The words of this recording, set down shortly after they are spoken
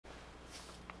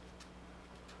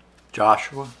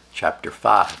Joshua chapter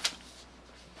 5.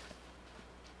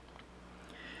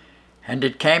 And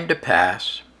it came to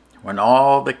pass, when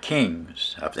all the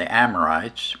kings of the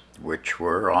Amorites, which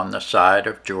were on the side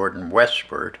of Jordan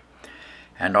westward,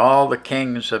 and all the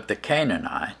kings of the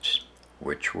Canaanites,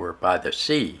 which were by the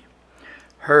sea,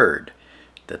 heard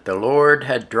that the Lord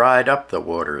had dried up the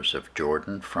waters of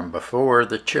Jordan from before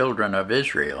the children of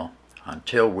Israel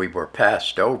until we were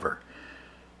passed over,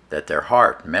 that their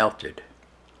heart melted,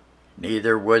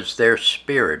 neither was there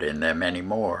spirit in them any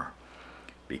more,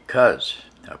 because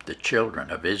of the children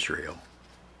of Israel.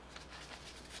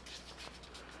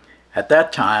 At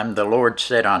that time the Lord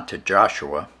said unto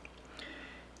Joshua,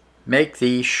 Make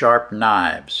thee sharp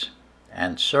knives,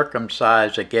 and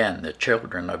circumcise again the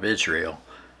children of Israel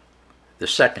the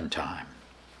second time.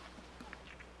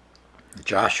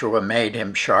 Joshua made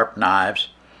him sharp knives,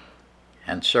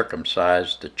 and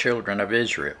circumcised the children of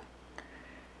Israel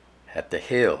at the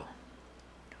hill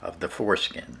of the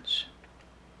foreskins.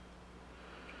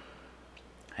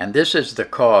 And this is the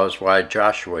cause why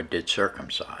Joshua did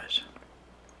circumcise.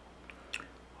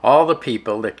 All the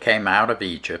people that came out of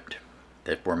Egypt,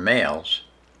 that were males,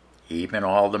 even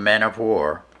all the men of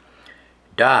war,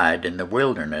 died in the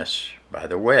wilderness by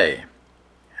the way,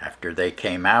 after they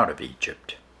came out of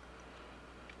Egypt.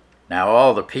 Now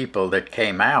all the people that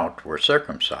came out were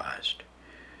circumcised,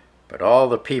 but all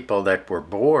the people that were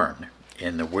born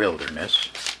in the wilderness,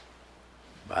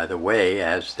 by the way,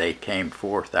 as they came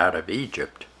forth out of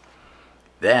Egypt,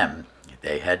 them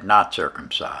they had not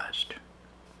circumcised.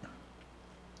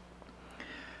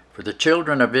 For the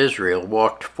children of Israel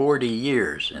walked 40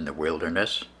 years in the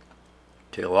wilderness,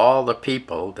 till all the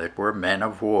people that were men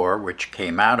of war which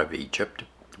came out of Egypt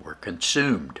were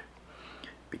consumed,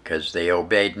 because they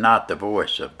obeyed not the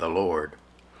voice of the Lord,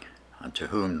 unto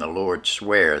whom the Lord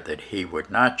sware that he would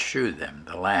not shew them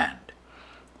the land,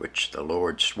 which the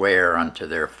Lord sware unto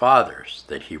their fathers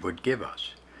that he would give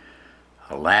us,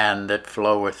 a land that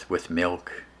floweth with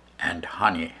milk and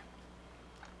honey.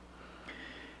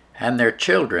 And their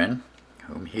children,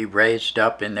 whom he raised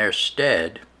up in their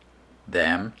stead,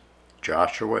 them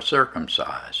Joshua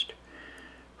circumcised,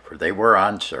 for they were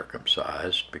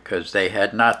uncircumcised, because they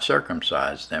had not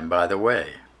circumcised them by the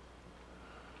way.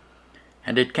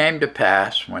 And it came to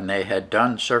pass, when they had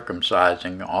done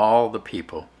circumcising all the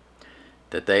people,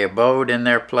 that they abode in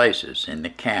their places in the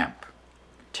camp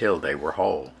till they were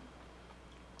whole.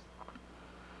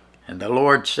 And the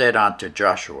Lord said unto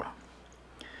Joshua,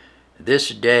 This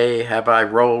day have I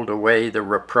rolled away the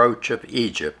reproach of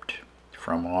Egypt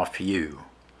from off you.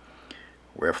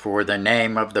 Wherefore the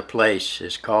name of the place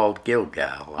is called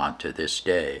Gilgal unto this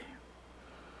day.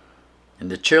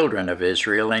 And the children of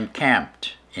Israel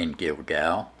encamped in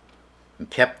Gilgal, and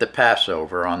kept the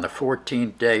Passover on the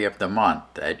 14th day of the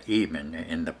month at even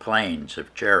in the plains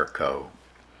of Jericho.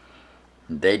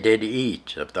 And they did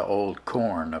eat of the old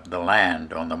corn of the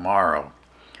land on the morrow,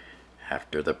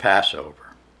 after the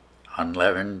Passover,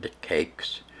 unleavened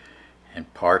cakes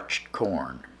and parched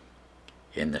corn,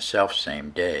 in the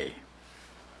selfsame day.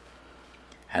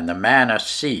 And the manna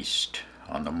ceased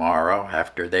on the morrow,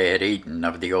 after they had eaten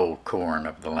of the old corn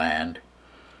of the land.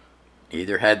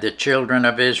 Neither had the children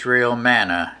of Israel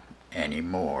manna any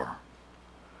more.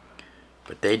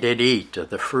 But they did eat of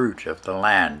the fruit of the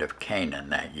land of Canaan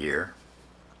that year.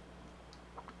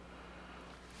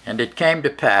 And it came to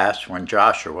pass, when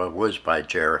Joshua was by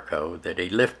Jericho, that he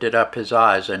lifted up his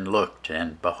eyes and looked,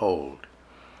 and behold,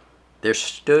 there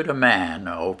stood a man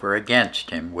over against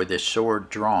him with his sword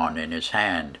drawn in his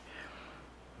hand.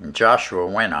 And Joshua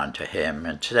went unto him,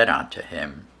 and said unto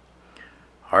him,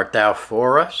 Art thou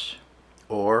for us,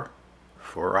 or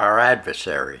for our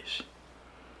adversaries?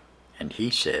 And he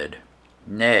said,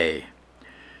 Nay,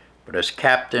 but as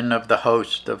captain of the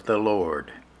host of the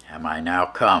Lord am I now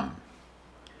come.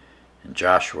 And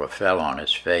Joshua fell on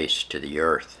his face to the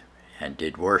earth, and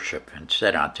did worship, and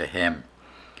said unto him,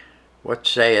 What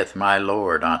saith my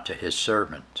Lord unto his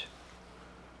servant?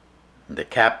 And the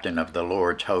captain of the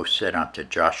Lord's host said unto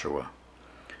Joshua,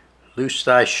 Loose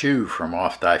thy shoe from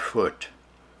off thy foot,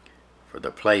 for the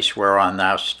place whereon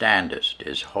thou standest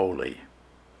is holy.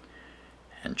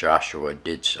 And Joshua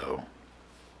did so.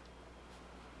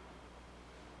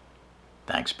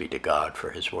 Thanks be to God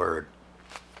for his word.